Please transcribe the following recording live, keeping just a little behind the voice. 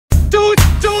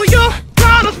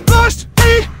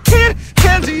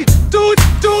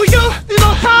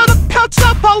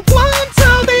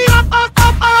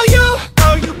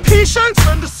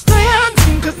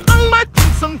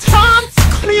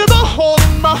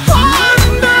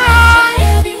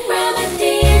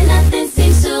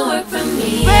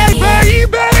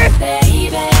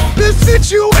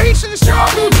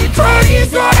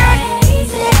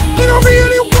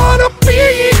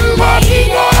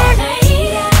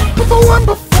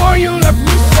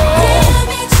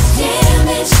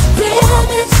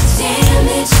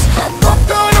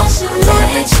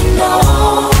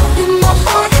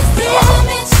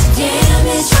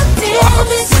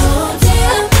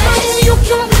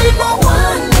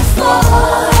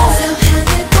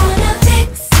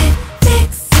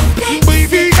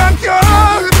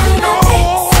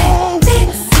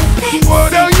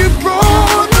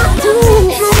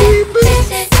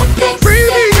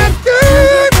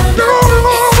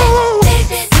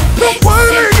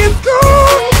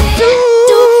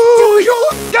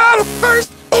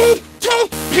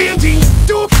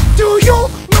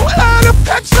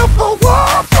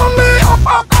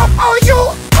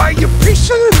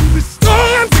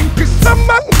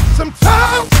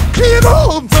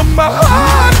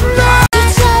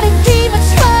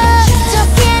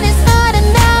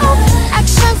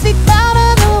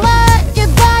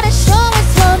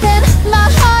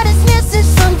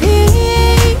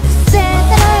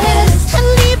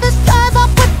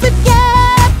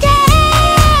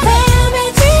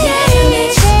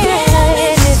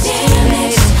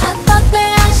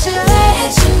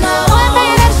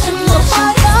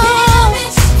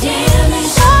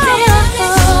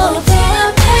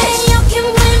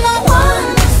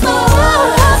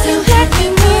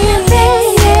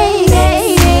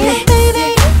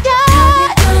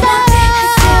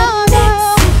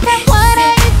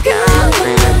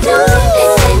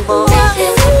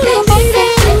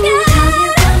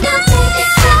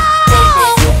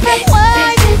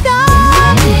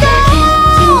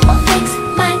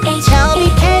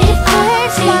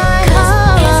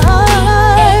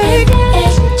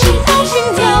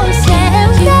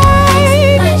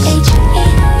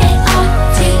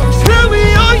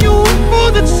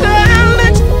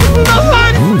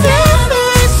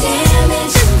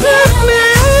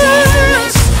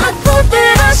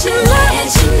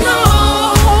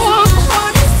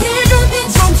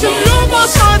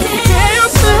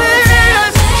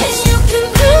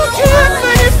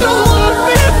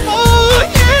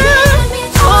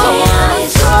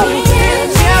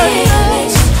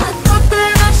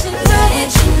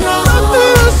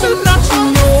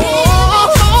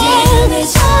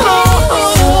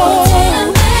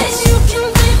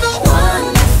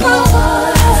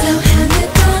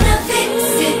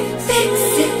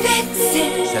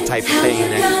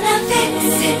gonna fix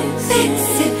it, fix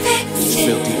it, fix it.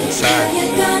 Feel deep inside. How you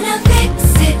gonna fix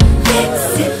it, fix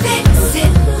it, fix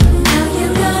it. How you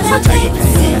gonna What type of fix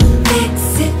pain? it, fix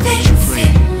it, fix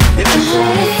it.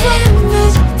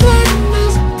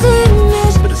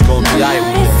 But it's gonna be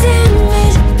alright.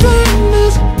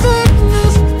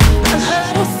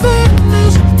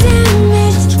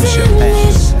 Too shall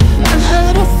pass.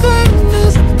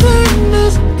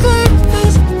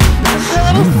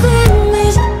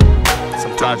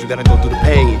 Sometimes you gotta go through the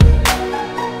pain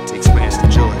to experience the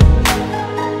joy.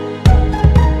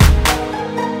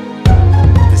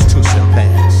 This too shall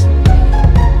pass.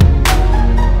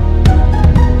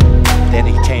 Then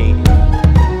he came.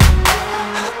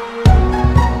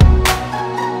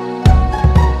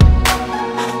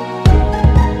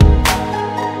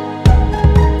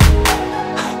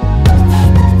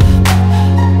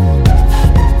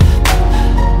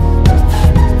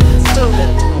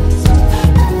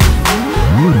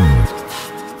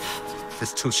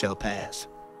 This too shall pass.